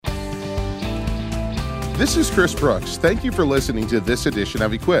This is Chris Brooks. Thank you for listening to this edition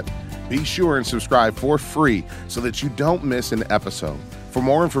of Equip. Be sure and subscribe for free so that you don't miss an episode. For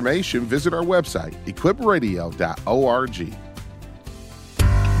more information, visit our website, equipradio.org.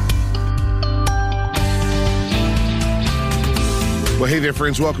 Well, hey there,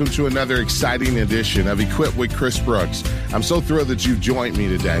 friends. Welcome to another exciting edition of Equip with Chris Brooks. I'm so thrilled that you've joined me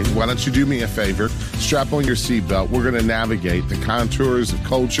today. Why don't you do me a favor? Strap on your seatbelt. We're going to navigate the contours of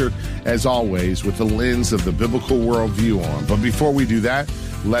culture, as always, with the lens of the biblical worldview on. But before we do that,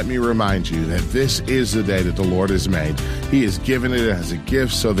 let me remind you that this is the day that the Lord has made. He has given it as a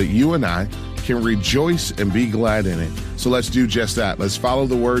gift so that you and I can rejoice and be glad in it. So let's do just that. Let's follow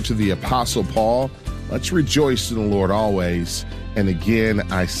the words of the Apostle Paul. Let's rejoice in the Lord always. And again,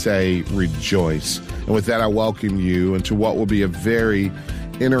 I say rejoice. And with that, I welcome you into what will be a very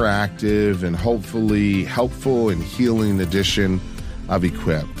interactive and hopefully helpful and healing edition of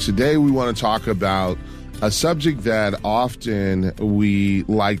Equip. Today, we want to talk about a subject that often we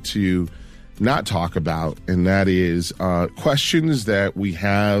like to not talk about, and that is questions that we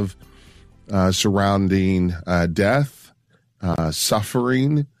have surrounding death,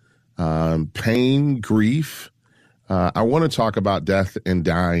 suffering, pain, grief. I want to talk about death and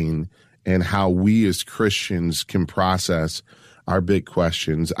dying and how we as Christians can process our big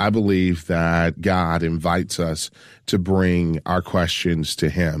questions. I believe that God invites us to bring our questions to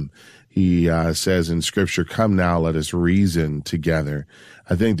Him. He says in Scripture, "Come now, let us reason together."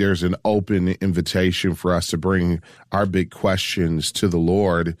 I think there's an open invitation for us to bring our big questions to the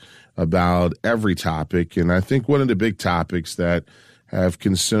Lord about every topic. And I think one of the big topics that have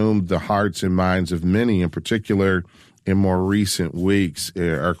consumed the hearts and minds of many, in particular in more recent weeks,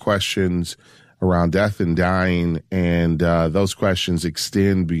 are questions around death and dying, and those questions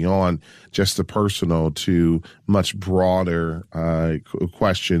extend beyond just the personal to much broader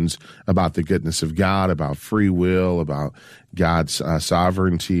questions about the goodness of God, about free will, about God's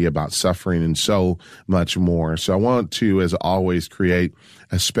sovereignty, about suffering, and so much more. So I want to, as always, create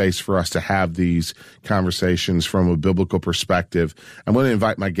a space for us to have these conversations from a biblical perspective. I'm going to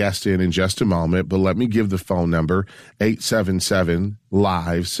invite my guest in just a moment, but let me give the phone number,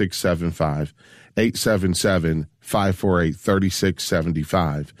 877-LIVE-675.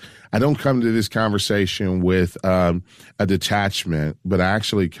 877-548-3675. I don't come to this conversation with a detachment, but I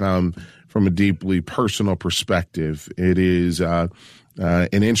actually come from a deeply personal perspective. It is an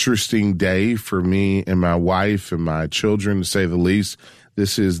interesting day for me and my wife and my children, to say the least.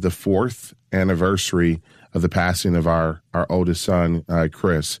 This is the 4th anniversary of the passing of our oldest son,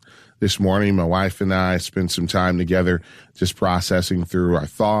 Chris. This morning, my wife and I spent some time together just processing through our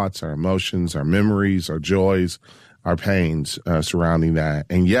thoughts, our emotions, our memories, our joys, our pains surrounding that.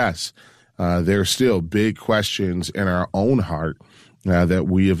 And yes, there are still big questions in our own heart that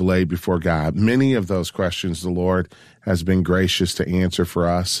we have laid before God. Many of those questions the Lord has been gracious to answer for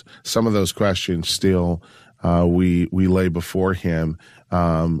us. Some of those questions still we lay before Him.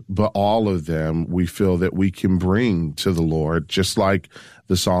 But all of them we feel that we can bring to the Lord, just like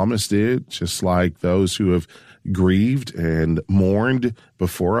the psalmist did, just like those who have grieved and mourned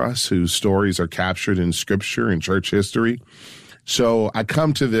before us, whose stories are captured in Scripture and church history. So I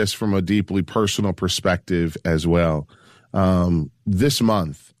come to this from a deeply personal perspective as well. This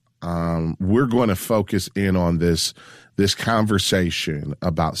month, we're going to focus in on this conversation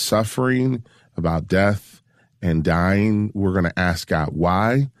about suffering, about death and dying. We're going to ask God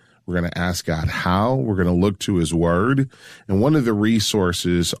why. We're going to ask God how. We're going to look to His Word. And one of the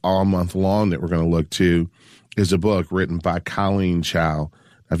resources all month long that we're going to look to is a book written by Colleen Chao.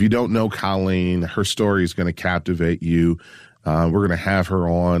 Now, if you don't know Colleen, her story is going to captivate you. We're going to have her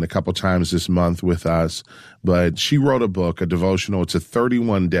on a couple times this month with us. But she wrote a book, a devotional. It's a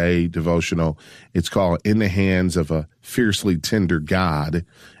 31-day devotional. It's called In the Hands of a Fiercely Tender God.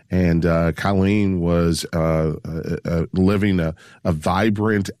 And Colleen was living a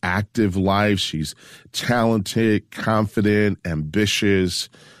vibrant, active life. She's talented, confident, ambitious,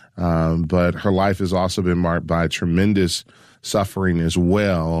 but her life has also been marked by tremendous suffering as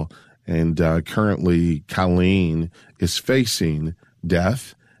well. And currently, Colleen is facing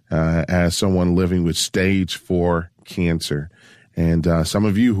death as someone living with stage 4 cancer. And some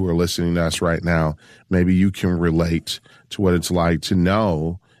of you who are listening to us right now, maybe you can relate to what it's like to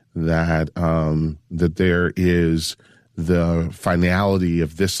know that that there is the finality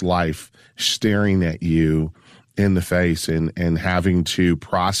of this life staring at you in the face, and having to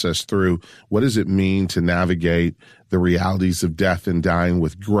process through what does it mean to navigate the realities of death and dying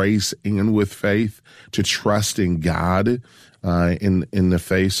with grace and with faith, to trust in God in the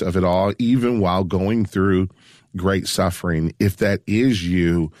face of it all, even while going through great suffering. If that is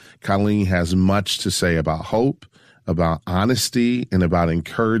you, Colleen has much to say about hope, about honesty, and about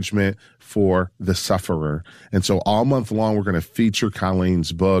encouragement for the sufferer. And so all month long, we're going to feature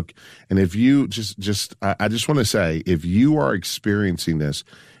Colleen's book. And if you I just want to say, if you are experiencing this,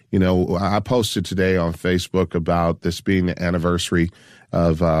 I posted today on Facebook about this being the anniversary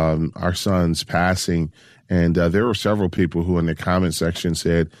of our son's passing. And there were several people who in the comment section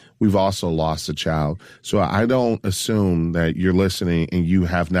said, we've also lost a child. So I don't assume that you're listening and you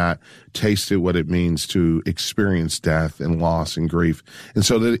have not tasted what it means to experience death and loss and grief. And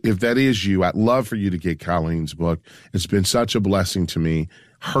so that if that is you, I'd love for you to get Colleen's book. It's been such a blessing to me.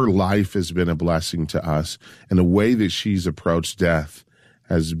 Her life has been a blessing to us. And the way that she's approached death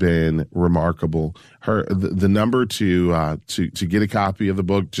has been remarkable. The number to get a copy of the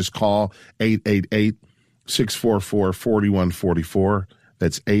book, just call 888-644-4144.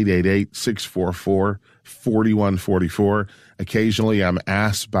 That's 888-644-4144. Occasionally, I'm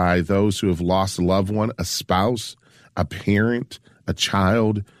asked by those who have lost a loved one, a spouse, a parent, a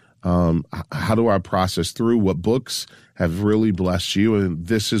child, how do I process through? What books have really blessed you? And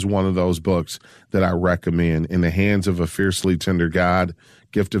this is one of those books that I recommend. In the Hands of a Fiercely Tender God,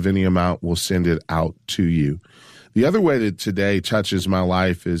 gift of any amount will send it out to you. The other way that today touches my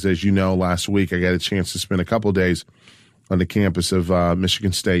life is, as you know, last week I got a chance to spend a couple of days on the campus of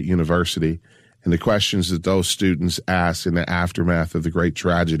Michigan State University, and the questions that those students asked in the aftermath of the great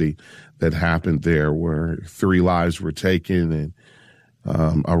tragedy that happened there, where 3 lives were taken and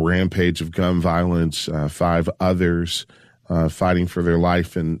a rampage of gun violence, 5 others fighting for their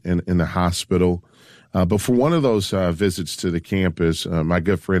life in the hospital. But for one of those visits to the campus, my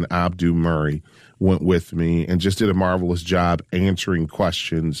good friend Abdu Murray went with me and just did a marvelous job answering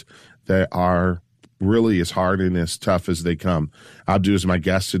questions that are really as hard and as tough as they come. Abdu is my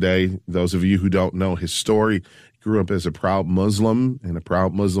guest today. Those of you who don't know his story, grew up as a proud Muslim in a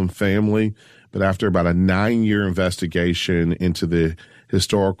proud Muslim family, but after about a 9-year investigation into the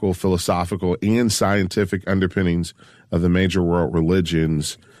historical, philosophical, and scientific underpinnings of the major world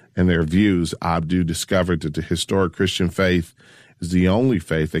religions and their views, Abdu discovered that the historic Christian faith is the only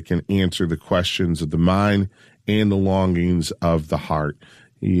faith that can answer the questions of the mind and the longings of the heart.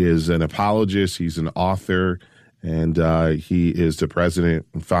 He is an apologist, he's an author, and he is the president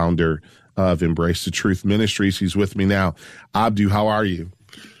and founder of Embrace the Truth Ministries. He's with me now. Abdu, how are you?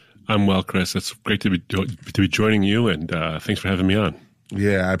 I'm well, Chris. It's great to be joining you, and thanks for having me on.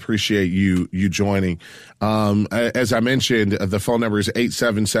 Yeah, I appreciate you joining. As I mentioned, the phone number is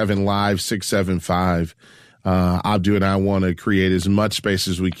 877-LIVE-675. Abdu and I want to create as much space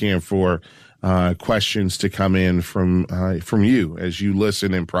as we can for questions to come in from you as you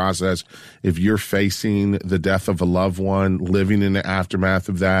listen and process. If you're facing the death of a loved one, living in the aftermath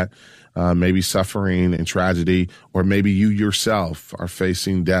of that, maybe suffering and tragedy, or maybe you yourself are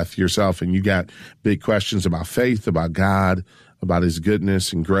facing death yourself and you got big questions about faith, about God, about his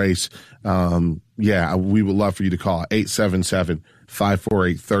goodness and grace, we would love for you to call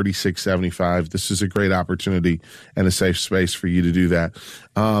 877-548-3675. This is a great opportunity and a safe space for you to do that.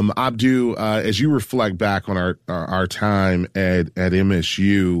 Abdu, as you reflect back on our time at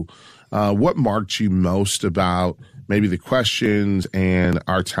MSU, what marked you most about maybe the questions and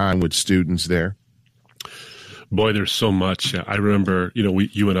our time with students there? Boy, there's so much. I remember,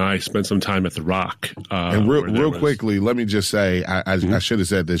 you and I spent some time at the Rock. And real quickly, let me just say, I should have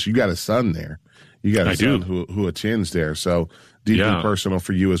said this. You got a son there. You got a son who attends there. So deeply personal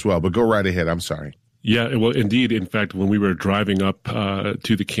for you as well. But go right ahead. I'm sorry. Yeah, well, indeed. In fact, when we were driving up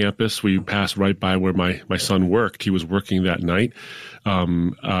to the campus, we passed right by where my son worked. He was working that night.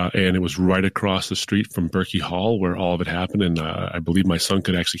 And it was right across the street from Berkey Hall where all of it happened. And I believe my son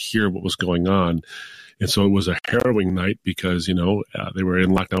could actually hear what was going on. And so it was a harrowing night because, they were in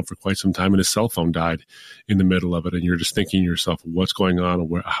lockdown for quite some time and his cell phone died in the middle of it. And you're just thinking to yourself, what's going on?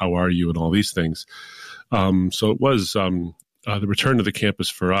 How are you? And all these things. So it was the return to the campus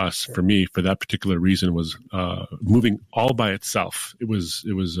for me, for that particular reason, was moving all by itself. It was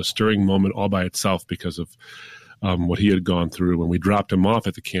a stirring moment all by itself because of what he had gone through. When we dropped him off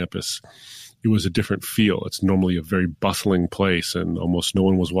at the campus, it was a different feel. It's normally a very bustling place and almost no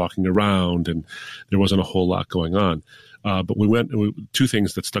one was walking around and there wasn't a whole lot going on. But two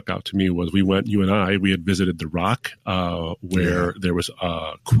things that stuck out to me was we had visited the Rock, where there was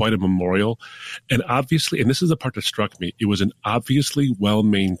quite a memorial. And obviously, and this is the part that struck me, it was an obviously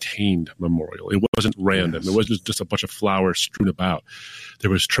well-maintained memorial. It wasn't random. It wasn't just a bunch of flowers strewn about. There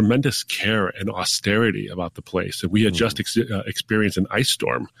was tremendous care and austerity about the place. And we had just experienced an ice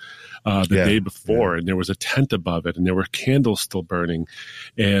storm the day before, and there was a tent above it, and there were candles still burning.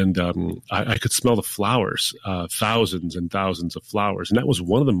 And I could smell the flowers, thousands and thousands of flowers. And that was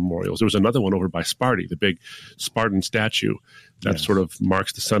one of the memorials. There was another one over by Sparty, the big Spartan statue that sort of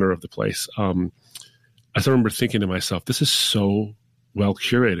marks the center of the place. I remember thinking to myself, this is so well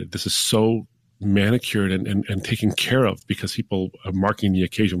curated. This is so manicured and taken care of, because people are marking the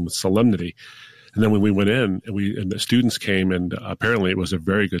occasion with solemnity. And then when we went in and the students came, and apparently it was a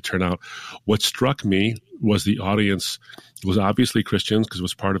very good turnout. What struck me was the audience was obviously Christians, because it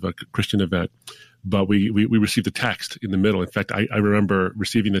was part of a Christian event. But we received the text in the middle. In fact, I remember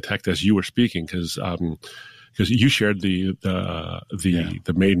receiving the text as you were speaking, because you shared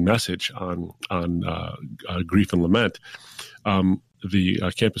the main message on grief and lament.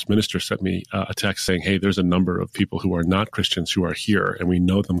 The campus minister sent me a text saying, hey, there's a number of people who are not Christians who are here, and we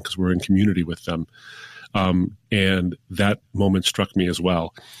know them because we're in community with them. And that moment struck me as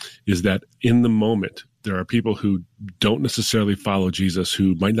well, is that in the moment, there are people who don't necessarily follow Jesus,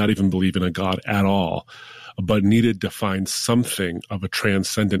 who might not even believe in a God at all, but needed to find something of a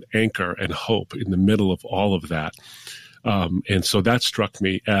transcendent anchor and hope in the middle of all of that. And so that struck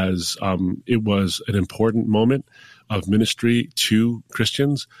me as it was an important moment of ministry to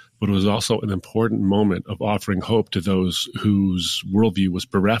Christians, but it was also an important moment of offering hope to those whose worldview was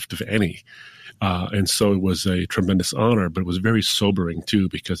bereft of any. And so it was a tremendous honor, but it was very sobering too,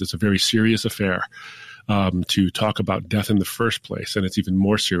 because it's a very serious affair to talk about death in the first place. And it's even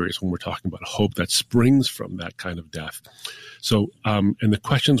more serious when we're talking about hope that springs from that kind of death. So, and the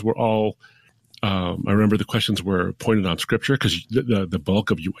questions were all, I remember the questions were pointed on Scripture, because the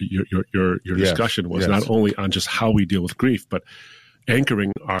bulk of your discussion was not only on just how we deal with grief, but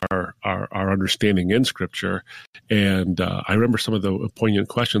anchoring our understanding in Scripture. And I remember some of the poignant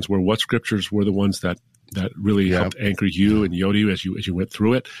questions were, what Scriptures were the ones that really helped anchor you and Yodi as you went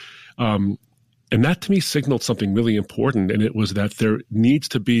through it. And that to me signaled something really important, and it was that there needs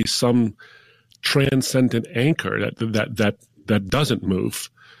to be some transcendent anchor that doesn't move.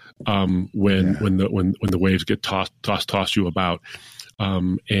 When the waves get toss you about.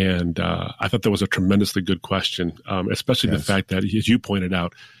 And I thought that was a tremendously good question, especially the fact that, as you pointed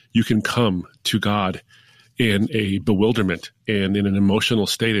out, you can come to God in a bewilderment and in an emotional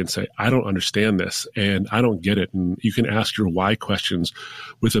state and say, I don't understand this and I don't get it. And you can ask your why questions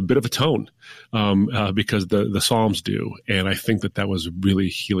with a bit of a tone, because the Psalms do. And I think that was really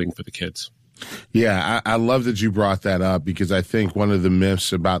healing for the kids. Yeah, I love that you brought that up, because I think one of the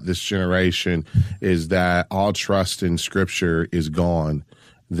myths about this generation is that all trust in Scripture is gone,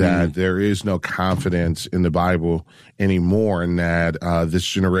 that there is no confidence in the Bible anymore, and that this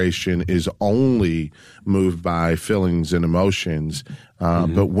generation is only moved by feelings and emotions.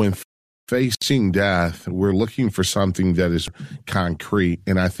 But when facing death, we're looking for something that is concrete.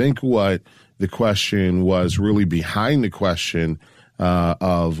 And I think what the question was really behind the question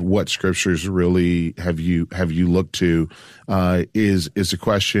of what Scriptures really have you looked to is the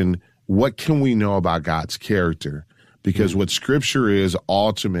question, what can we know about God's character? Because what Scripture is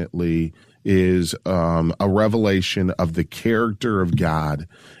ultimately is a revelation of the character of God.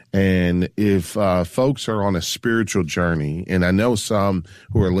 And if folks are on a spiritual journey, and I know some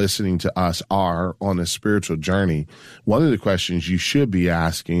who are listening to us are on a spiritual journey, one of the questions you should be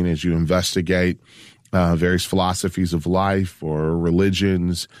asking as you investigate various philosophies of life or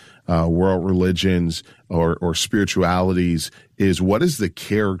religions, world religions or spiritualities is, what is the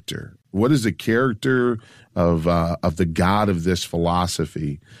character? What is the character of the God of this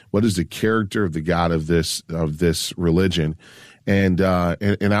philosophy? What is the character of the God of this religion? And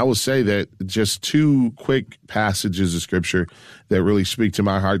I will say that just two quick passages of Scripture that really speak to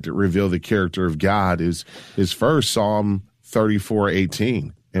my heart that reveal the character of God is first Psalm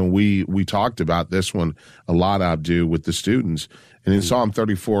 34:18. And we talked about this one a lot, Abdu, with the students. And in Psalm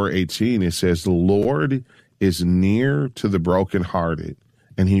 34:18, it says, the Lord is near to the brokenhearted,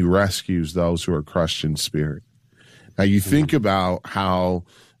 and he rescues those who are crushed in spirit. Now, you think about how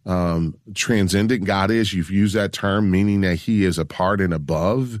transcendent God is. You've used that term, meaning that he is apart and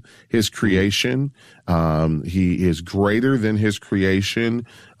above his creation. He is greater than his creation.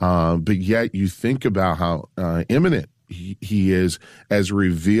 But yet you think about how immanent he is, as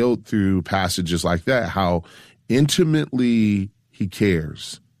revealed through passages like that, how intimately he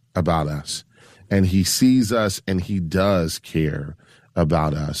cares about us. and he sees us and he does care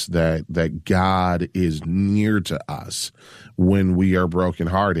about us, that God is near to us when we are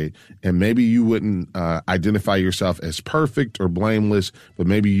brokenhearted. And maybe you wouldn't identify yourself as perfect or blameless, but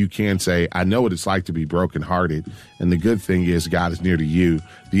maybe you can say, I know what it's like to be brokenhearted. And the good thing is God is near to you.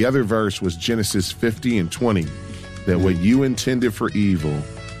 The other verse was Genesis 50:20, that what you intended for evil,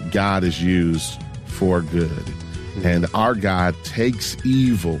 God has used for good. And our God takes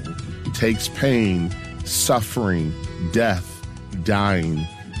evil, takes pain, suffering, death, dying,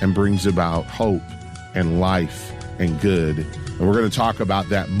 and brings about hope and life and good. And we're going to talk about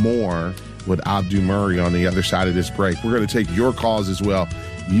that more with Abdu Murray on the other side of this break. We're going to take your calls as well.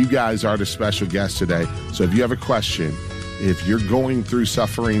 You guys are the special guests today. So if you have a question, if you're going through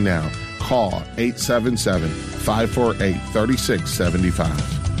suffering now, call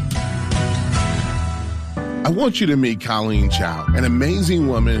 877-548-3675. I want you to meet Colleen Chow, an amazing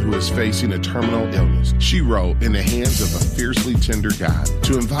woman who is facing a terminal illness. She wrote In the Hands of a Fiercely Tender God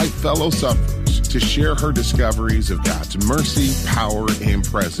to invite fellow sufferers to share her discoveries of God's mercy, power, and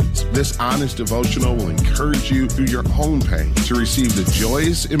presence. This honest devotional will encourage you through your own pain to receive the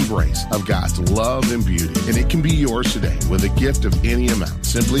joyous embrace of God's love and beauty. And it can be yours today with a gift of any amount.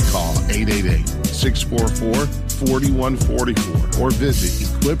 Simply call 888-644-4144 or visit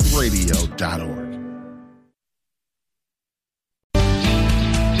equipradio.org.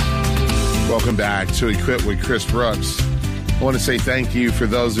 Welcome back to Equip with Chris Brooks. I want to say thank you for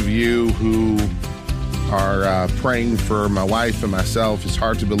those of you who are praying for my wife and myself. It's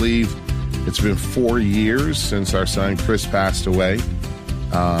hard to believe it's been 4 years since our son Chris passed away.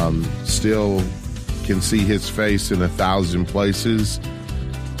 Still can see his face in 1,000 places.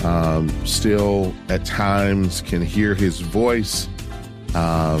 Still at times can hear his voice,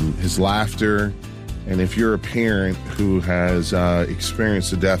 his laughter. And if you're a parent who has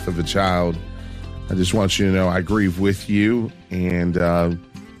experienced the death of a child, I just want you to know I grieve with you, and that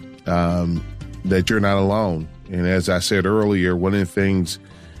you're not alone. And as I said earlier, one of the things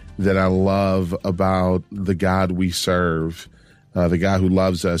that I love about the God we serve, the God who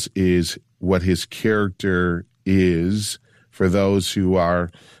loves us, is what his character is for those who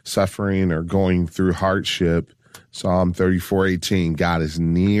are suffering or going through hardship. Psalm 34:18, God is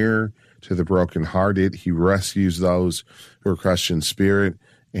near to the brokenhearted. He rescues those who are crushed in spirit.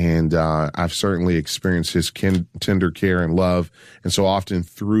 And I've certainly experienced his tender care and love, and so often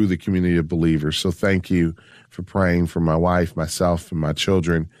through the community of believers. So thank you for praying for my wife, myself, and my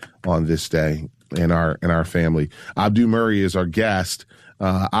children on this day and our family. Abdu Murray is our guest.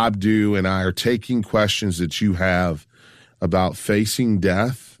 Abdu and I are taking questions that you have about facing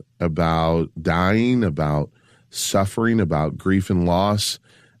death, about dying, about suffering, about grief and loss.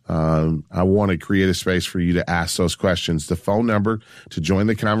 I want to create a space for you to ask those questions. The phone number to join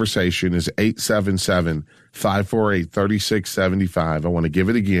the conversation is 877-548-3675. I want to give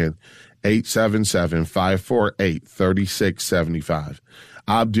it again, 877-548-3675.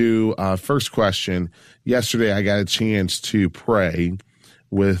 Abdu, first question. Yesterday, I got a chance to pray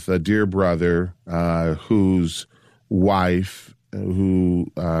with a dear brother whose wife, he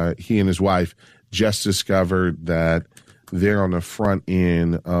and his wife just discovered that they're on the front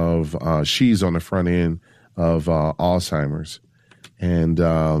end of, she's on the front end of Alzheimer's. And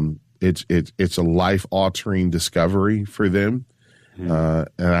it's a life-altering discovery for them. And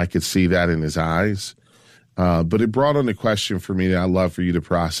I could see that in his eyes. But it brought on a question for me that I'd love for you to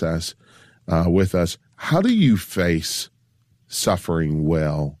process with us. How do you face suffering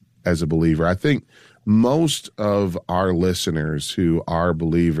well as a believer? I think most of our listeners who are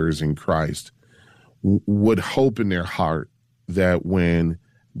believers in Christ would hope in their heart that when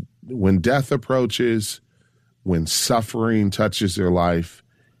death approaches, when suffering touches their life,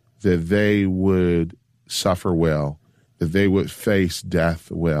 that they would suffer well, that they would face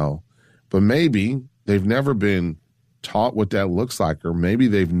death well. But maybe they've never been taught what that looks like, or maybe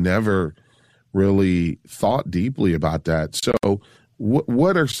they've never really thought deeply about that. So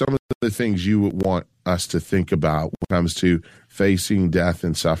what are some of the things you would want us to think about when it comes to facing death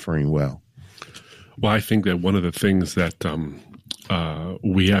and suffering well? Well, I think that one of the things that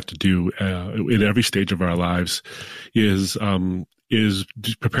we have to do in every stage of our lives is to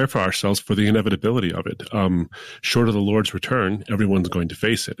prepare for ourselves for the inevitability of it. Short of the Lord's return, everyone's going to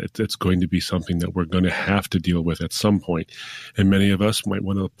face it. It's going to be something that we're going to have to deal with at some point. And many of us might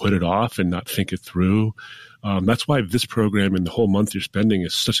want to put it off and not think it through. That's why this program and the whole month you're spending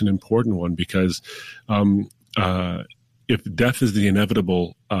is such an important one, because if death is the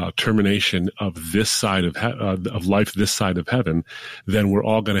inevitable termination of this side of life, this side of heaven, then we're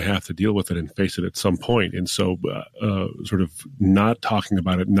all going to have to deal with it and face it at some point. And so, sort of not talking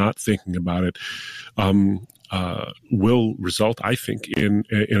about it, not thinking about it, will result, I think, in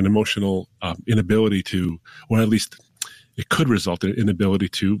an emotional inability to, or at least it could result in inability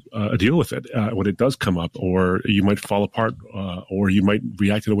to deal with it when it does come up, or you might fall apart, or you might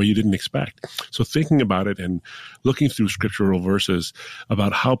react in a way you didn't expect. So thinking about it and looking through scriptural verses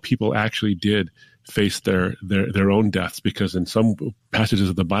about how people actually did face their own deaths, because in some passages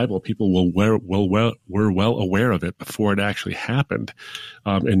of the Bible, people were well aware of it before it actually happened,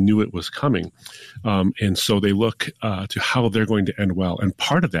 and knew it was coming. And so they look to how they're going to end well. And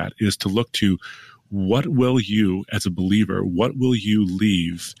part of that is to look to, what will you, as a believer, what will you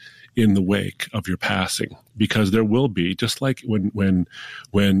leave in the wake of your passing? Because there will be, just like when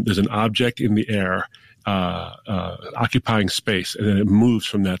there's an object in the air occupying space, and then it moves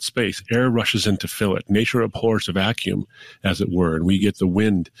from that space, air rushes in to fill it. Nature abhors a vacuum, as it were, and we get the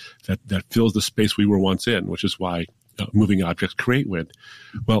wind that fills the space we were once in, which is why moving objects create wind.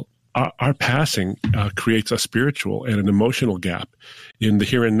 Well, our passing creates a spiritual and an emotional gap in the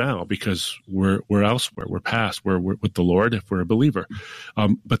here and now, because we're elsewhere, we're past, we're with the Lord if we're a believer.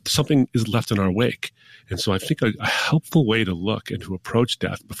 But something is left in our wake. And so I think a helpful way to look and to approach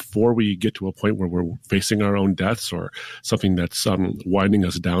death before we get to a point where we're facing our own deaths, or something that's winding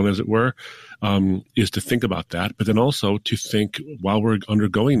us down, as it were, is to think about that. But then also to think, while we're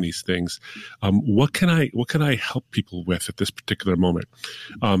undergoing these things, what can I help people with at this particular moment?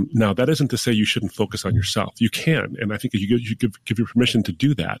 Now, that isn't to say you shouldn't focus on yourself. You can, and I think if you give your permission to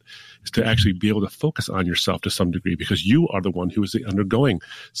do that, is to actually be able to focus on yourself to some degree, because you are the one who is undergoing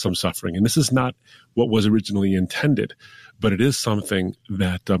some suffering. And this is not what was originally intended, but it is something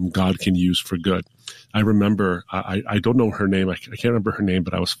that God can use for good. I remember, I don't know her name, I can't remember her name,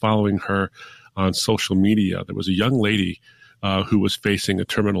 but I was following her on social media. There was a young lady who was facing a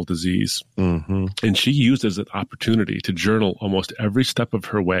terminal disease. Mm-hmm. And she used it as an opportunity to journal almost every step of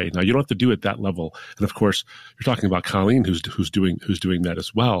her way. Now, you don't have to do it at that level. And of course, you're talking about Colleen, who's doing that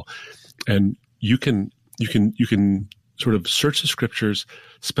as well. And you can sort of search the scriptures,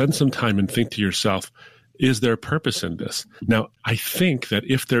 spend some time and think to yourself, is there purpose in this? Now, I think that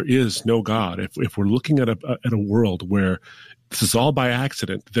if there is no God, if we're looking at a world where this is all by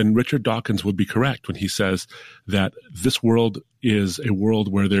accident, then Richard Dawkins would be correct when he says that this world is a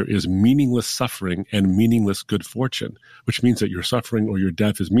world where there is meaningless suffering and meaningless good fortune, which means that your suffering or your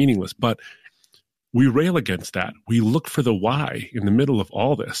death is meaningless. But we rail against that. We look for the why in the middle of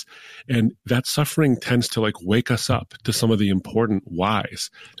all this. And that suffering tends to wake us up to some of the important whys.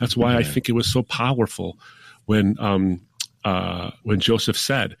 That's why I think it was so powerful when Joseph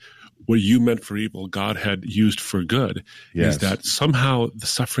said, what you meant for evil, God had used for good. Yes. Is that somehow the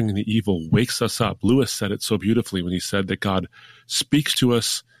suffering and the evil wakes us up. Lewis said it so beautifully when he said that God speaks to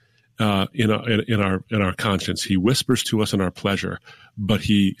us in our conscience. He whispers to us in our pleasure, but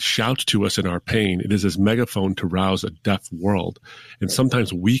he shouts to us in our pain. It is his megaphone to rouse a deaf world. And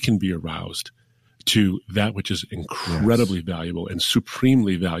sometimes we can be aroused to that which is incredibly valuable and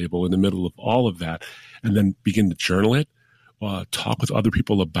supremely valuable in the middle of all of that, and then begin to journal it, talk with other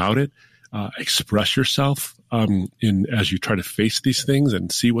people about it, express yourself as you try to face these things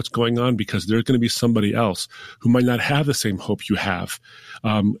and see what's going on, because there's going to be somebody else who might not have the same hope you have.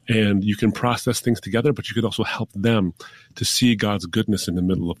 And you can process things together, but you can also help them to see God's goodness in the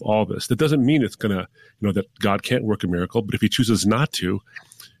middle of all this. That doesn't mean it's going to, that God can't work a miracle, but if he chooses not to,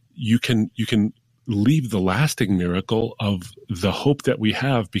 you can leave the lasting miracle of the hope that we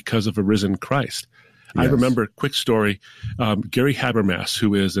have because of a risen Christ. Yes. I remember a quick story. Gary Habermas,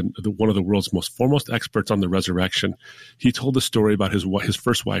 who is one of the world's most foremost experts on the resurrection, he told a story about his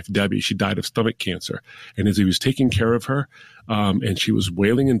first wife, Debbie. She died of stomach cancer. And as he was taking care of her, and she was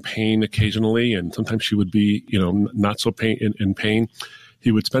wailing in pain occasionally, and sometimes she would be, not so in pain,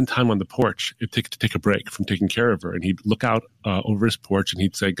 he would spend time on the porch to take a break from taking care of her. And he'd look out over his porch and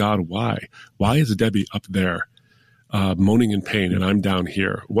he'd say, God, why? Why is Debbie up there moaning in pain and I'm down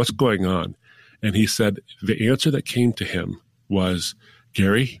here? What's going on? And he said the answer that came to him was,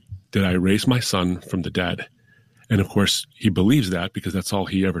 Gary, did I raise my son from the dead? And of course, he believes that because that's all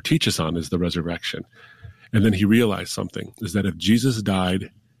he ever teaches on is the resurrection. And then he realized something, is that if Jesus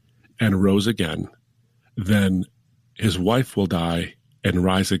died and rose again, then his wife will die and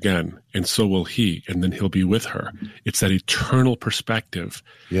rise again, and so will he, and then he'll be with her. It's that eternal perspective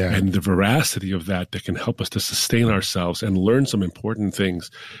and the veracity of that can help us to sustain ourselves and learn some important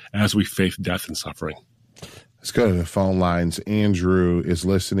things as we face death and suffering. Let's go to the phone lines. Andrew is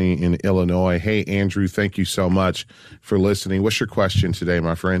listening in Illinois. Hey, Andrew, thank you so much for listening. What's your question today,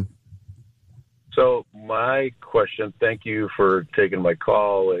 my friend? So my question, thank you for taking my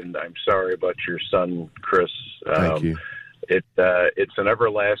call, and I'm sorry about your son, Chris. Thank you. It's an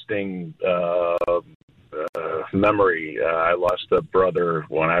everlasting memory. I lost a brother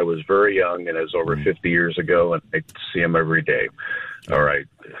when I was very young, and it was over 50 years ago, and I see him every day. All right,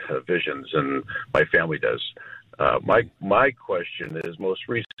 visions, and my family does. My question is, most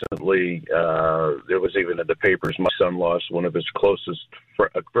recently, there was even in the papers, my son lost one of his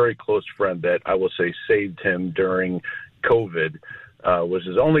a very close friend that I will say saved him during COVID, was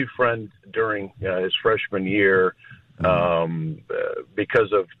his only friend during his freshman year,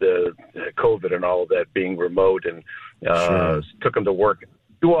 because of the COVID and all of that being remote, and took him to work,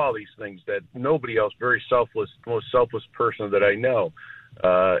 do all these things that nobody else, very selfless, most selfless person that I know.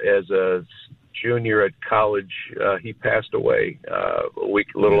 As a junior at college, he passed away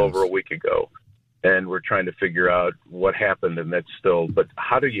little over a week ago, and we're trying to figure out what happened. And that's still, but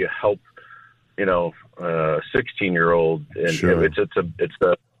how do you help, a 16-year-old? And it's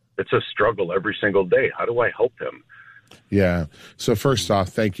a struggle every single day. How do I help him? Yeah. So first off,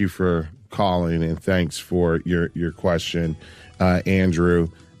 thank you for calling, and thanks for your question, Andrew.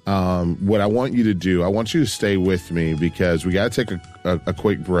 What I want you to do, I want you to stay with me, because we got to take a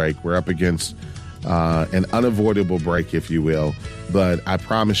quick break. We're up against an unavoidable break, if you will. But I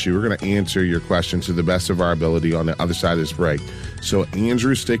promise you, we're going to answer your question to the best of our ability on the other side of this break. So,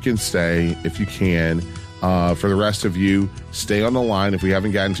 Andrew, stick and stay if you can. For the rest of you, stay on the line. If we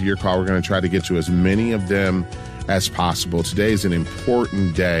haven't gotten to your call, we're going to try to get to as many of them as possible. Today is an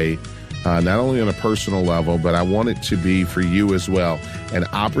important day, not only on a personal level, but I want it to be for you as well, an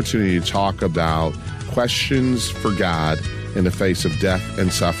opportunity to talk about questions for God in the face of death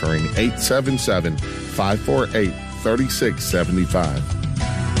and suffering. 877-548-3675.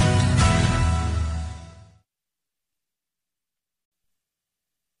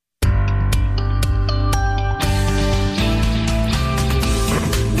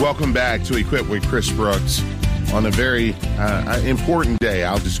 Welcome back to Equip with Chris Brooks on a very important day.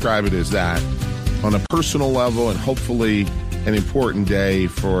 I'll describe it as that, on a personal level, and hopefully an important day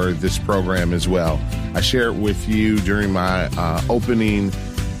for this program as well. I share it with you during my opening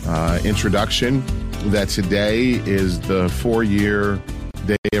introduction that today is the 4-year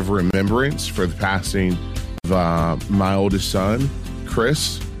day of remembrance for the passing of my oldest son,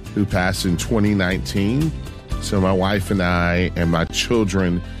 Chris, who passed in 2019. So my wife and I and my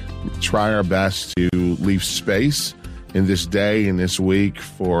children try our best to leave space in this day, in this week,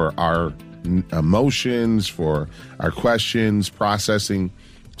 for our emotions, for our questions, processing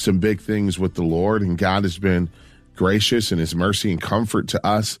some big things with the Lord. And God has been gracious in his mercy and comfort to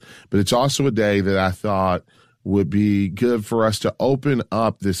us. But it's also a day that I thought would be good for us to open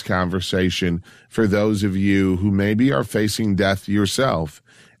up this conversation for those of you who maybe are facing death yourself,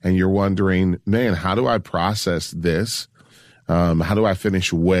 and you're wondering, man, how do I process this? How do I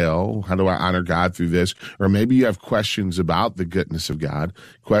finish well? How do I honor God through this? Or maybe you have questions about the goodness of God,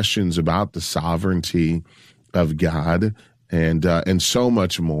 questions about the sovereignty of God, and so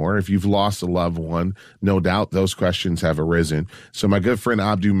much more. If you've lost a loved one, no doubt those questions have arisen. So my good friend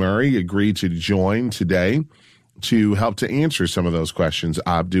Abdu Murray agreed to join today to help to answer some of those questions.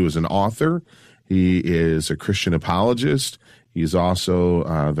 Abdu is an author. He is a Christian apologist. He's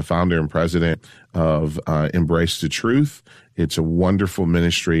also the founder and president of Embrace the Truth. It's a wonderful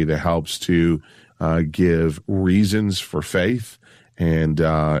ministry that helps to give reasons for faith and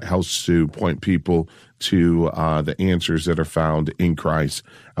helps to point people to the answers that are found in Christ.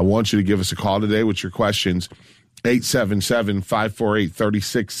 I want you to give us a call today with your questions.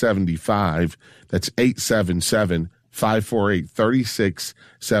 877-548-3675. That's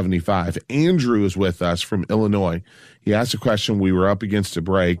 877-548-3675. Andrew is with us from Illinois. He asked a question. We were up against a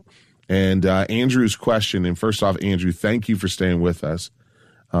break. And Andrew's question, and first off, Andrew, thank you for staying with us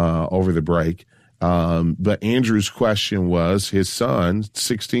over the break. But Andrew's question was, his son,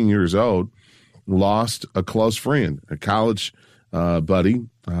 16 years old, lost a close friend, a college buddy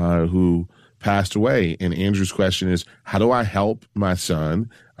who passed away. And Andrew's question is, how do I help my son,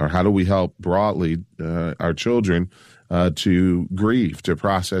 or how do we help broadly our children to grieve, to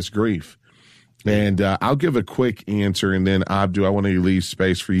process grief? And I'll give a quick answer, and then Abdu, I want to leave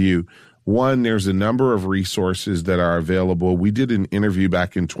space for you. One, there's a number of resources that are available. We did an interview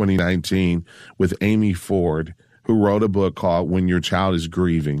back in 2019 with Amy Ford, who wrote a book called When Your Child is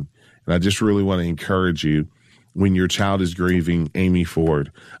Grieving. And I just really want to encourage you, when your child is grieving, Amy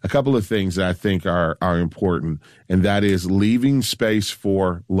Ford. A couple of things that I think are important, and that is leaving space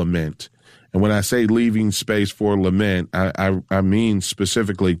for lament. And when I say leaving space for lament, I mean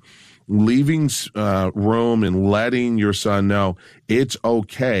specifically leaving room and letting your son know it's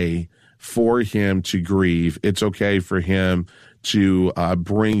okay for him to grieve. It's okay for him to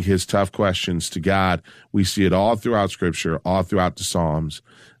bring his tough questions to God. We see it all throughout Scripture, all throughout the Psalms.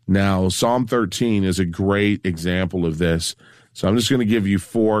 Now, Psalm 13 is a great example of this. So I'm just going to give you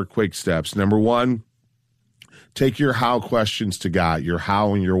 4 quick steps. Number 1, take your how questions to God, your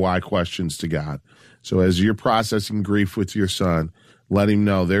how and your why questions to God. So as you're processing grief with your son, let him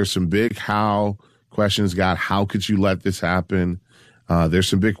know there's some big how questions, God, how could you let this happen? There's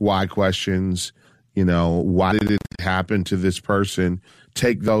some big why questions. You know, why did it happen to this person?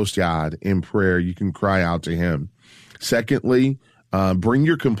 Take those, God, in prayer. You can cry out to him. Secondly, bring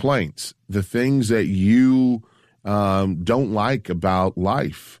your complaints, the things that you don't like about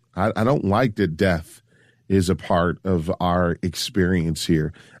life. I don't like that death is a part of our experience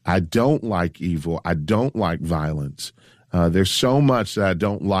here. I don't like evil. I don't like violence. There's so much that I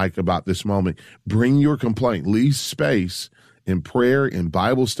don't like about this moment. Bring your complaint. Leave space in prayer, in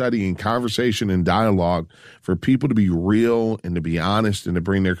Bible study, in conversation, in dialogue for people to be real and to be honest and to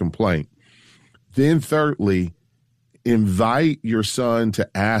bring their complaint. Then thirdly, invite your son to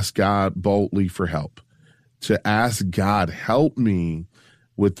ask God boldly for help, to ask God, help me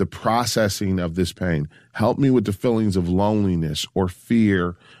with the processing of this pain. Help me with the feelings of loneliness or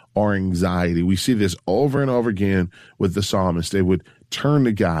fear or anxiety. We see this over and over again with the psalmist. They would turn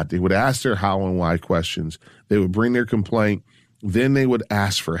to God. They would ask their how and why questions. They would bring their complaint. Then they would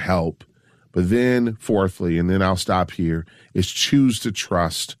ask for help. But then fourthly, and then I'll stop here, is choose to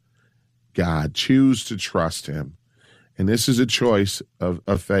trust God. Choose to trust him. And this is a choice of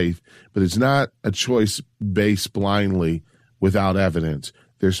faith, but it's not a choice based blindly without evidence.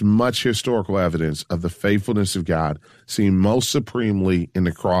 There's much historical evidence of the faithfulness of God seen most supremely in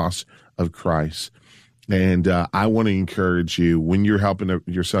the cross of Christ. And I want to encourage you, when you're helping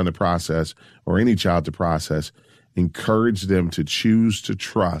your son to process, or any child to process, encourage them to choose to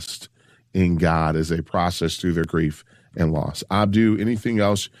trust in God as they process through their grief and loss. Abdu, anything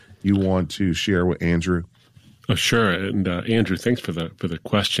else you want to share with Andrew? Oh, sure. And Andrew, thanks for the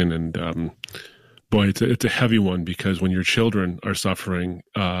question. And boy, it's a heavy one, because when your children are suffering,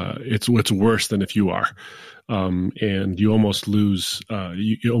 it's worse than if you are. And you almost lose,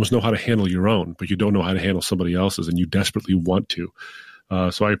 you almost know how to handle your own, but you don't know how to handle somebody else's, and you desperately want to.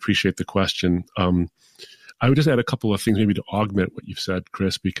 So I appreciate the question. I would just add a couple of things maybe to augment what you've said,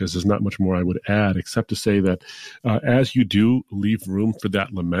 Chris, because there's not much more I would add, except to say that as you do leave room for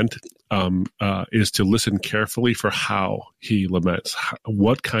that lament, is to listen carefully for how he laments.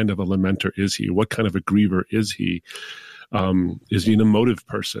 What kind of a lamenter is he? What kind of a griever is he? Is he an emotive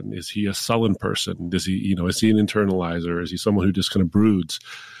person? Is he a sullen person? Is he an internalizer? Is he someone who just kind of broods?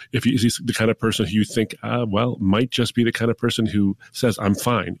 Is he the kind of person who you think, might just be the kind of person who says, I'm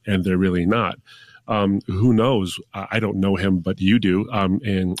fine, and they're really not? Who knows? I don't know him, but you do.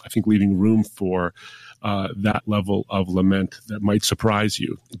 And I think leaving room for that level of lament that might surprise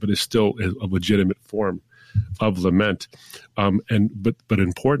you, but is still a legitimate form of lament. But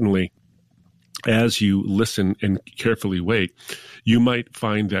importantly, as you listen and carefully wait, you might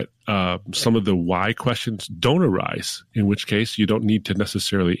find that some of the why questions don't arise, in which case you don't need to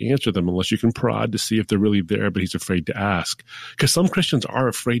necessarily answer them unless you can prod to see if they're really there, but he's afraid to ask. Because some Christians are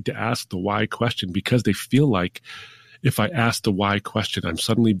afraid to ask the why question because they feel like, if I ask the why question, I'm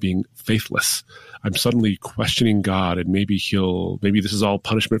suddenly being faithless. I'm suddenly questioning God, and maybe this is all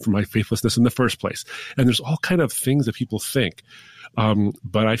punishment for my faithlessness in the first place. And there's all kind of things that people think.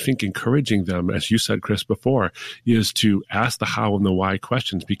 But I think encouraging them, as you said, Chris, before, is to ask the how and the why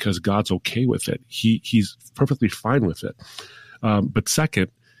questions, because God's okay with it. He's perfectly fine with it. But second,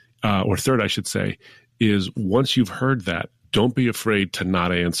 or third, I should say, is once you've heard that, don't be afraid to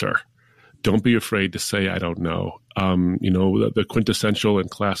not answer. Don't be afraid to say, I don't know. The quintessential and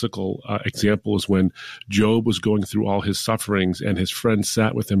classical example is when Job was going through all his sufferings and his friends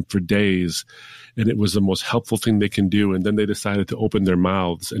sat with him for days, and it was the most helpful thing they can do. And then they decided to open their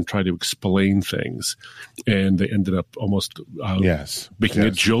mouths and try to explain things. And they ended up almost making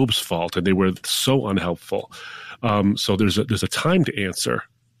it Job's fault, and they were so unhelpful. So there's a time to answer.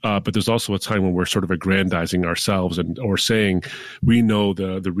 But there's also a time when we're sort of aggrandizing ourselves or saying we know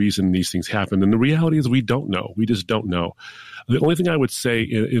the reason these things happen. And the reality is we don't know. We just don't know. The only thing I would say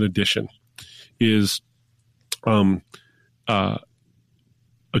in addition is a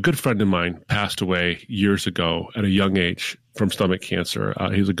good friend of mine passed away years ago at a young age from stomach cancer.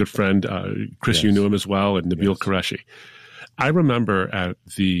 He was a good friend. Chris, you knew him as well, and Nabil Qureshi. I remember at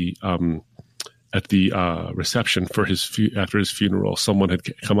the at the reception for after his funeral, someone had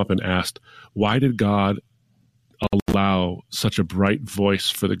come up and asked, why did God allow such a bright voice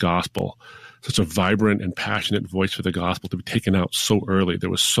for the gospel, such a vibrant and passionate voice for the gospel to be taken out so early? There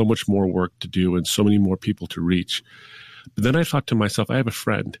was so much more work to do and so many more people to reach. But then I thought to myself, I have a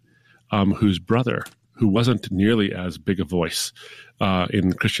friend whose brother, who wasn't nearly as big a voice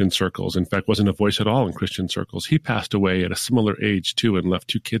in Christian circles, in fact, wasn't a voice at all in Christian circles. He passed away at a similar age too and left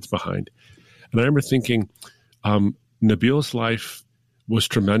 2 kids behind. And I remember thinking, Nabil's life was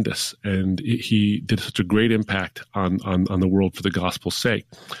tremendous, and he did such a great impact on the world for the gospel's sake.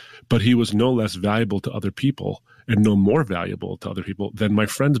 But he was no less valuable to other people and no more valuable to other people than my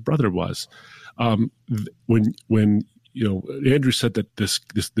friend's brother was. When Andrew said that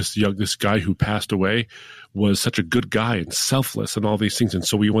this guy who passed away was such a good guy and selfless and all these things. And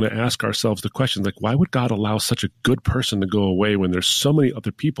so we want to ask ourselves the question, like, why would God allow such a good person to go away when there's so many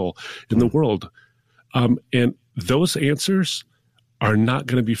other people in the world? And those answers are not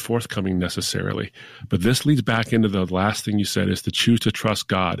going to be forthcoming necessarily. But this leads back into the last thing you said, is to choose to trust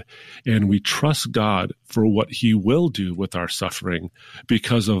God. And we trust God for what he will do with our suffering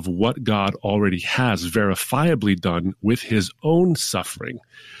because of what God already has verifiably done with his own suffering.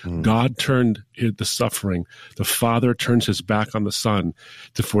 God turned the suffering. The Father turns his back on the Son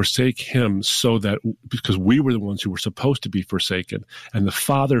to forsake him so that, because we were the ones who were supposed to be forsaken. And the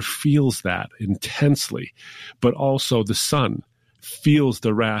Father feels that intensely, but also the Son feels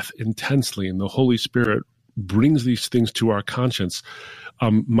the wrath intensely, and the Holy Spirit brings these things to our conscience.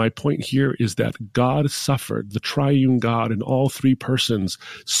 My point here is that God suffered, the triune God in all 3 persons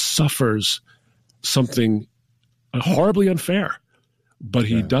suffers something horribly unfair, but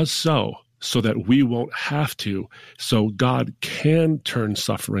he does so that we won't have to. So God can turn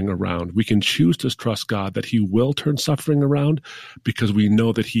suffering around. We can choose to trust God that he will turn suffering around because we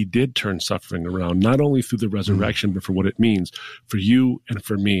know that he did turn suffering around, not only through the resurrection, but for what it means for you and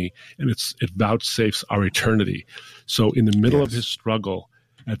for me. And it vouchsafes our eternity. So in the middle of his struggle,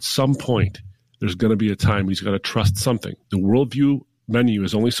 at some point, there's going to be a time he's got to trust something. The worldview menu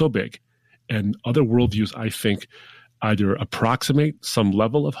is only so big, and other worldviews, I think, either approximate some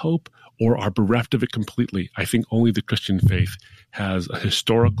level of hope or are bereft of it completely. I think only the Christian faith has a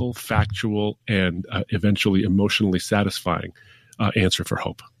historical, factual, and eventually emotionally satisfying answer for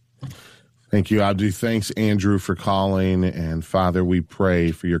hope. Thank you, Abdu. Thanks, Andrew, for calling. And Father, we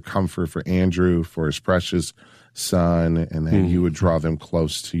pray for your comfort for Andrew, for his precious son, and that you would draw them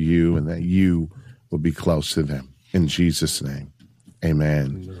close to you and that you would be close to them. In Jesus' name,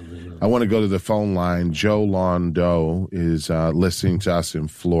 amen. I want to go to the phone line. Joe Londo is listening to us in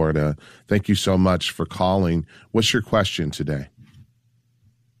Florida. Thank you so much for calling. What's your question today?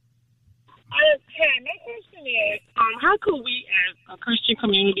 Okay, my question is, how could we as a Christian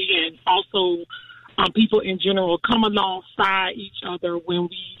community and also people in general come alongside each other when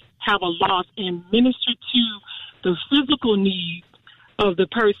we have a loss and minister to the physical needs of the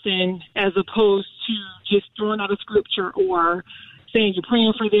person as opposed to just throwing out a scripture or saying you're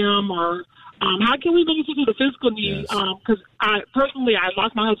praying for them, or how can we minister to the physical needs? Because I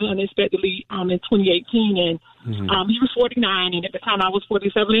lost my husband unexpectedly in 2018, and he was 49, and at the time I was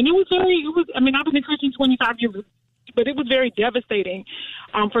 47, and I've been in Christian 25 years, but it was very devastating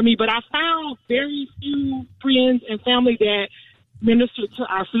for me. But I found very few friends and family that minister to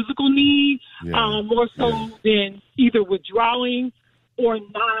our physical needs more so than either withdrawing or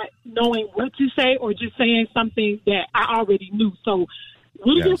not knowing what to say or just saying something that I already knew. So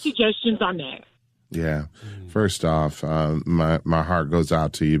what are your suggestions on that? Yeah. First off, my heart goes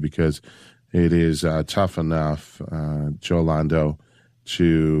out to you because it is tough enough, Jolando,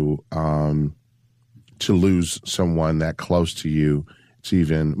 to lose someone that close to you. It's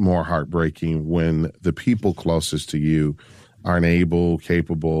even more heartbreaking when the people closest to you aren't able,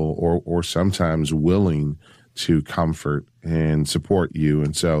 capable, or sometimes willing to comfort and support you.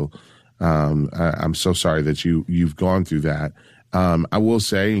 And so I'm so sorry that you've gone through that. I will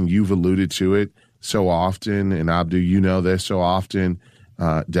say, and you've alluded to it so often, and Abdu, you know this, so often,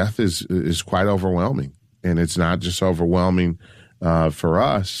 death is quite overwhelming. And it's not just overwhelming for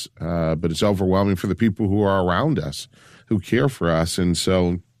us, but it's overwhelming for the people who are around us, who care for us. And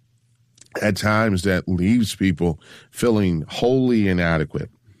so at times that leaves people feeling wholly inadequate.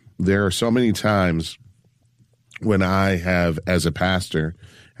 There are so many times when I have, as a pastor,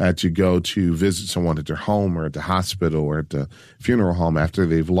 had to go to visit someone at their home or at the hospital or at the funeral home after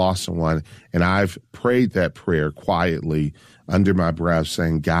they've lost someone, and I've prayed that prayer quietly under my breath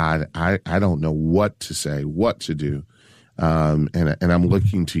saying, God, I don't know what to say, what to do, and I'm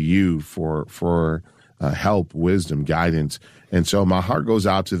looking to you for help, wisdom, guidance. And so my heart goes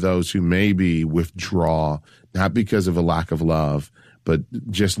out to those who maybe withdraw, not because of a lack of love, but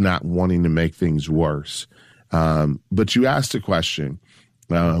just not wanting to make things worse. But you asked the question,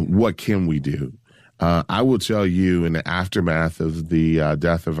 what can we do? I will tell you, in the aftermath of the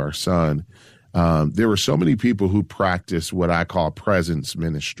death of our son, there were so many people who practiced what I call presence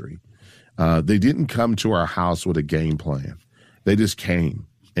ministry. They didn't come to our house with a game plan. They just came,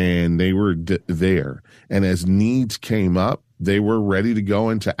 and they were there. And as needs came up, they were ready to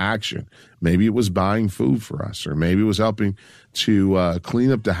go into action. Maybe it was buying food for us, or maybe it was helping to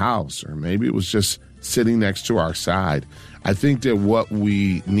clean up the house, or maybe it was just sitting next to our side. I think that what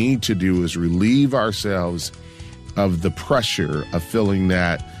we need to do is relieve ourselves of the pressure of feeling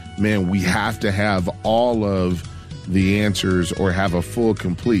that, man, we have to have all of the answers or have a full,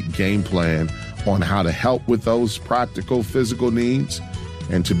 complete game plan on how to help with those practical physical needs,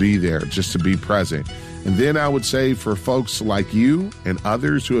 and to be there, just to be present. And then I would say for folks like you and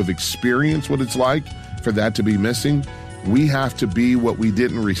others who have experienced what it's like for that to be missing, we have to be what we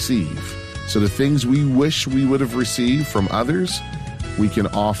didn't receive. So the things we wish we would have received from others, we can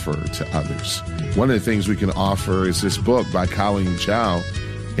offer to others. One of the things we can offer is this book by Colleen Chow,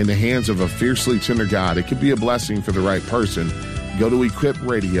 In the Hands of a Fiercely Tender God. It could be a blessing for the right person. Go to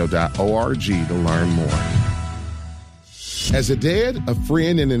equipradio.org to learn more. As a dad, a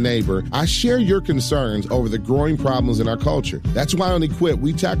friend, and a neighbor, I share your concerns over the growing problems in our culture. That's why on Equip,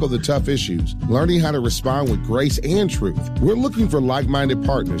 we tackle the tough issues, learning how to respond with grace and truth. We're looking for like-minded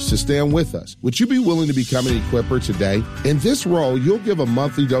partners to stand with us. Would you be willing to become an Equipper today? In this role, you'll give a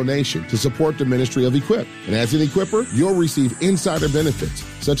monthly donation to support the ministry of Equip. And as an Equipper, you'll receive insider benefits,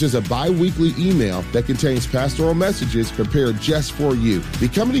 such as a bi-weekly email that contains pastoral messages prepared just for you.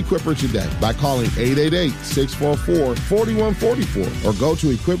 Become an Equipper today by calling 888-644-4144 or go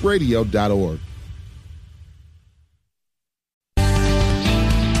to equipradio.org.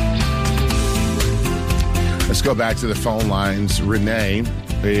 Let's go back to the phone lines. Renee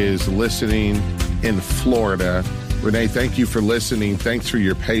is listening in Florida. Renee, thank you for listening. Thanks for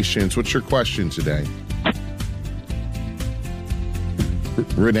your patience. What's your question today?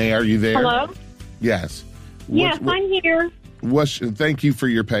 Renee, are you there? Hello? Yes. Yes, I'm here. Thank you for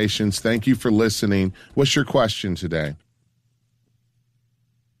your patience. Thank you for listening. What's your question today?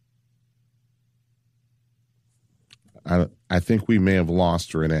 I think we may have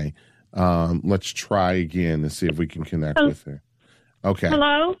lost Renee. Let's try again to see if we can connect with her. Okay.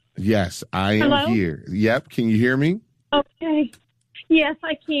 Hello? Yes, I am here. Yep. Can you hear me? Okay. Yes,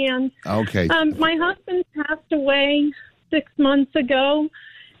 I can. Okay. My husband passed away 6 months ago,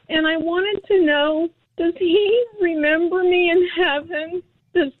 and I wanted to know, does he remember me in heaven?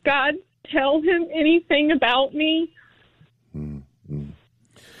 Does God tell him anything about me? Mm-hmm.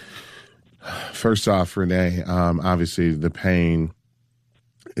 First off, Renee, obviously the pain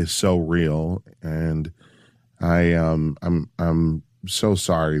is so real, and I'm so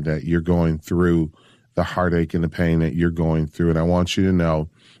sorry that you're going through the heartache and the pain that you're going through. And I want you to know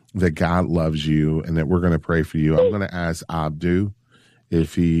that God loves you and that we're going to pray for you. I'm going to ask Abdu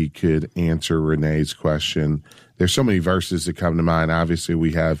if he could answer Renee's question. There's so many verses that come to mind. Obviously,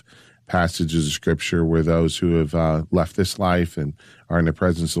 we have passages of scripture where those who have left this life and are in the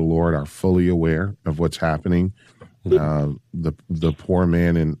presence of the Lord are fully aware of what's happening. The poor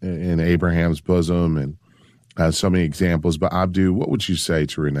man in Abraham's bosom, and so many examples. But Abdu, what would you say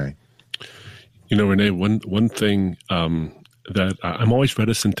to Renee? You know, Renee, one thing that I'm always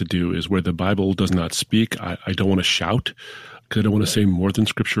reticent to do is where the Bible does not speak. I don't want to shout because I don't want to say more than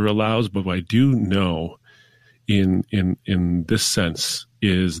Scripture allows. But what I do know in this sense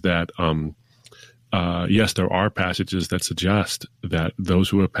is that yes, there are passages that suggest that those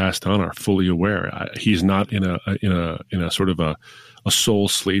who have passed on are fully aware. He's not in a sort of a soul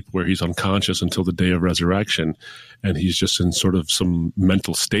sleep where he's unconscious until the day of resurrection, and he's just in sort of some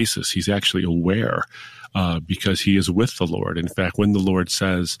mental stasis. He's actually aware because he is with the Lord. In fact, when the Lord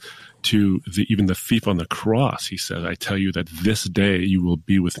says to even the thief on the cross, he says, "I tell you that this day you will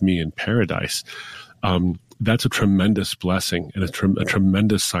be with me in paradise." That's a tremendous blessing and a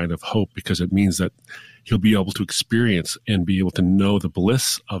tremendous sign of hope, because it means that he'll be able to experience and be able to know the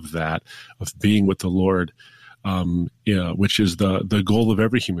bliss of that, of being with the Lord, which is the goal of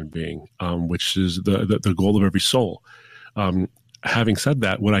every human being, which is the goal of every soul. Having said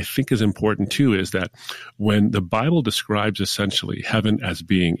that, what I think is important too is that when the Bible describes essentially heaven as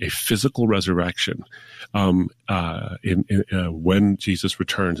being a physical resurrection, when Jesus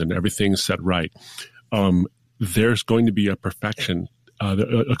returns and everything's set right, there's going to be a perfection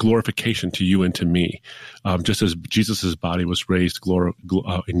a glorification to you and to me. Just as Jesus' body was raised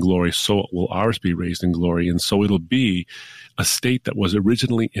in glory, so will ours be raised in glory. And so it'll be a state that was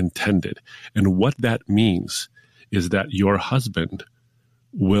originally intended. And what that means is that your husband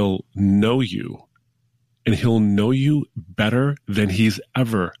will know you, and he'll know you better than he's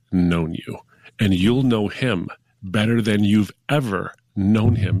ever known you. And you'll know him better than you've ever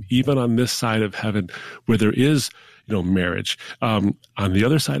known him, even on this side of heaven where there is marriage. On the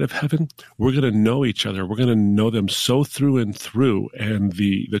other side of heaven, we're going to know each other. We're going to know them so through and through, and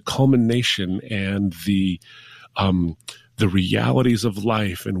the culmination and the realities of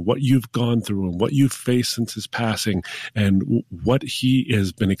life and what you've gone through and what you've faced since his passing and what he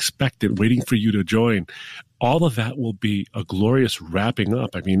has been expectant, waiting for you to join. All of that will be a glorious wrapping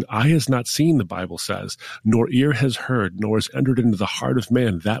up. I mean, eye has not seen, the Bible says, nor ear has heard, nor has entered into the heart of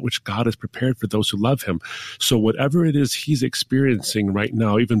man that which God has prepared for those who love him. So whatever it is he's experiencing right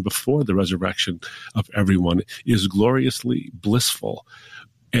now, even before the resurrection of everyone, is gloriously blissful.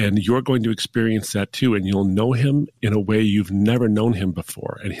 And you're going to experience that too. And you'll know him in a way you've never known him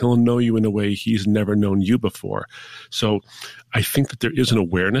before. And he'll know you in a way he's never known you before. So I think that there is an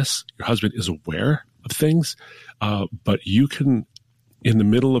awareness. Your husband is aware of things, but you can, in the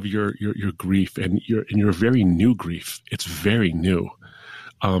middle of your grief and your very new grief, it's very new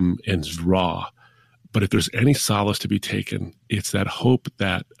and it's raw. But if there's any solace to be taken, it's that hope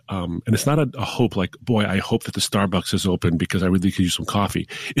that, and it's not a hope like, boy, I hope that the Starbucks is open because I really could use some coffee.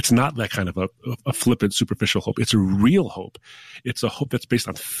 It's not that kind of a flippant, superficial hope. It's a real hope. It's a hope that's based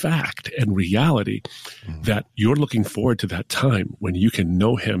on fact and reality, that you're looking forward to that time when you can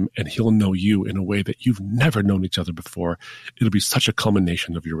know him and he'll know you in a way that you've never known each other before. It'll be such a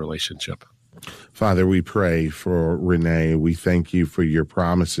culmination of your relationship. Father, we pray for Renee. We thank you for your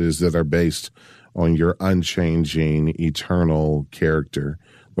promises that are based on your unchanging, eternal character.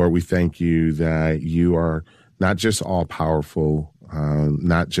 Lord, we thank you that you are not just all-powerful,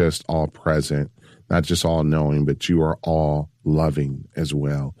 not just all-present, not just all-knowing, but you are all-loving as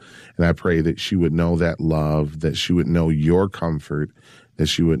well. And I pray that she would know that love, that she would know your comfort, that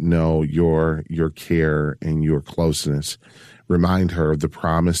she would know your care and your closeness. Remind her of the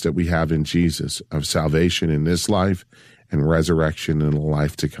promise that we have in Jesus of salvation in this life and resurrection in the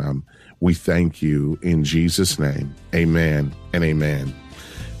life to come. We thank you in Jesus' name. Amen and amen.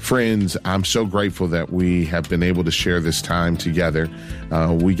 Friends, I'm so grateful that we have been able to share this time together.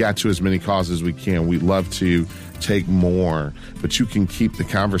 We got to as many calls as we can. We'd love to take more, but you can keep the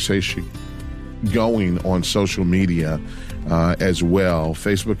conversation going on social media as well.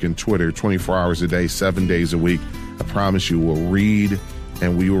 Facebook and Twitter, 24 hours a day, 7 days a week. I promise you we'll read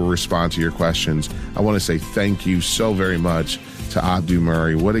and we will respond to your questions. I want to say thank you so very much to Abdu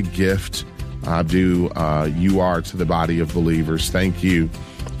Murray. What a gift, Abdu, you are to the body of believers. Thank you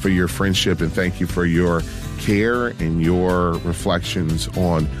for your friendship and thank you for your care and your reflections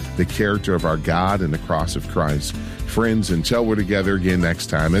on the character of our God and the cross of Christ. Friends, until we're together again next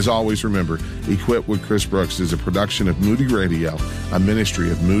time, as always, remember, Equip with Chris Brooks is a production of Moody Radio, a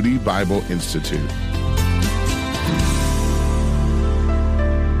ministry of Moody Bible Institute.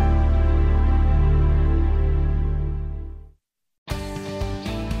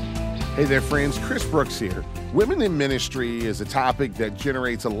 Hey there, friends. Chris Brooks here. Women in ministry is a topic that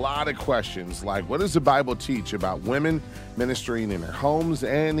generates a lot of questions, like what does the Bible teach about women ministering in their homes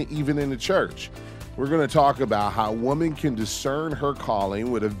and even in the church? We're going to talk about how a woman can discern her calling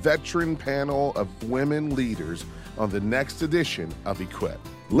with a veteran panel of women leaders on the next edition of Equip.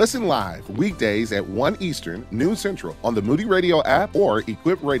 Listen live weekdays at 1 Eastern, noon Central on the Moody Radio app or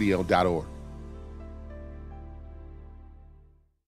equipradio.org.